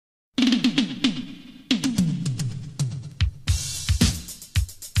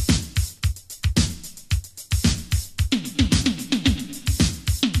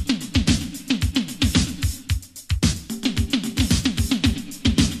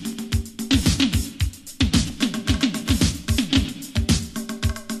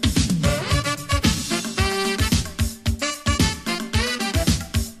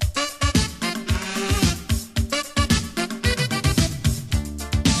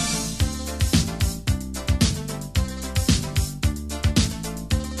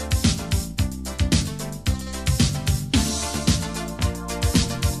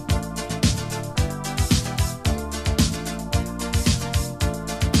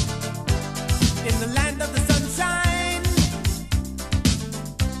the land of the sunshine.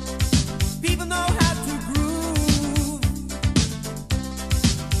 People know how to groove,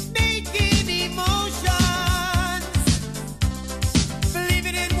 making emotions,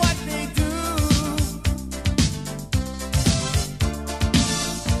 believing in what they do.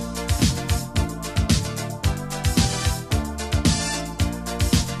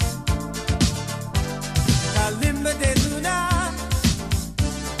 Kalimba de Luna,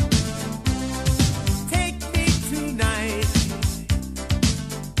 take me tonight.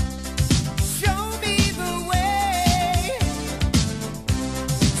 Show me the way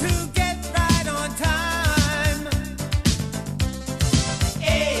to get right on time.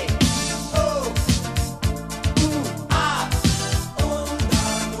 Hey, oh, ah, onda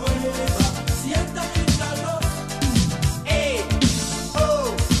nueva, sienta el calor. Hey,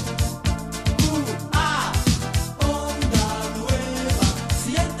 oh, ah, onda nueva,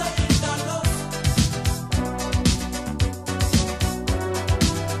 sienta el calor.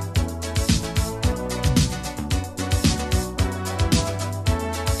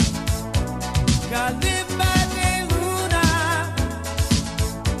 Kalimba de Luna,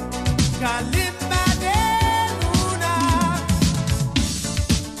 Kalimba de Luna.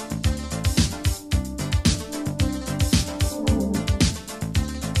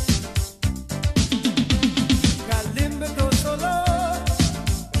 Kalimba go solo.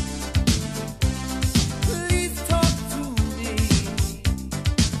 Please talk to me.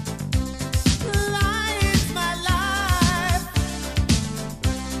 Life is my life.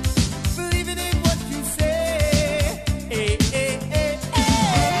 Believing in what you say. Hey, hey, hey,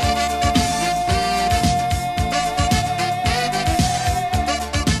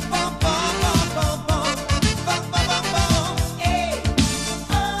 bum, bum, bum, bum, bum, bum, bum, bum, bum. Hey,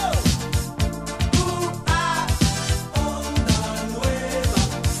 oh, ah, onda nueva,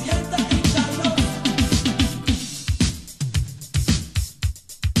 sienta el calor.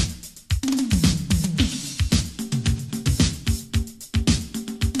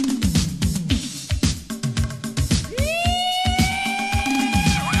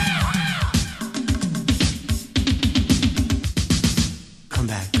 Come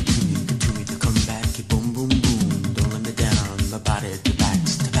back to me to come back. Boom, boom, boom. Don't let me down. My body to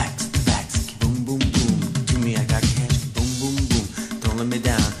backs, to backs, to backs. Boom, boom, boom. To me, I got cash. Boom, boom, boom. Don't let me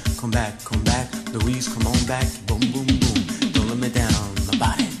down. Come back, come back. Louise, come on back. Boom, boom, boom. Don't let me down. My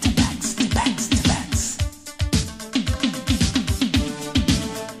body to backs, to backs, to backs.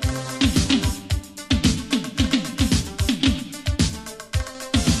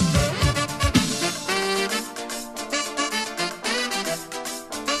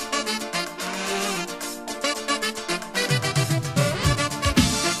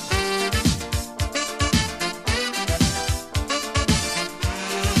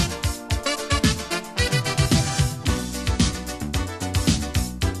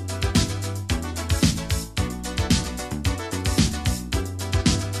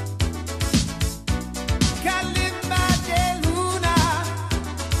 Kalimba de Luna,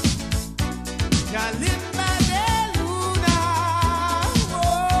 Kalimba.